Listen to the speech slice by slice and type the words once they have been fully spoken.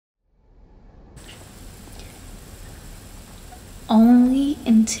only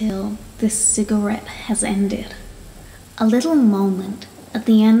until this cigarette has ended. A little moment at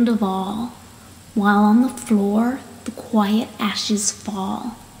the end of all, while on the floor the quiet ashes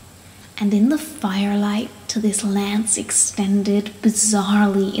fall, and in the firelight to this lance extended,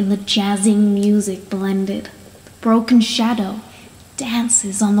 bizarrely in the jazzing music blended, the broken shadow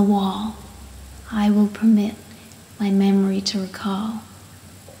dances on the wall. I will permit my memory to recall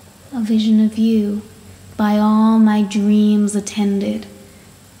a vision of you, by all my dreams attended,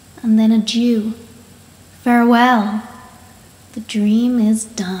 and then adieu, farewell, the dream is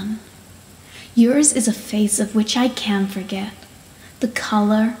done. Yours is a face of which I can forget, the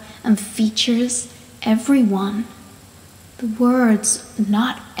color and features, every one, the words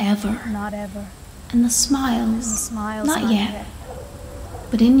not ever, and the smiles, not yet.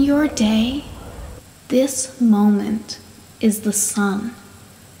 But in your day, this moment is the sun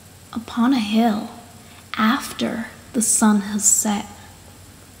upon a hill after the sun has set.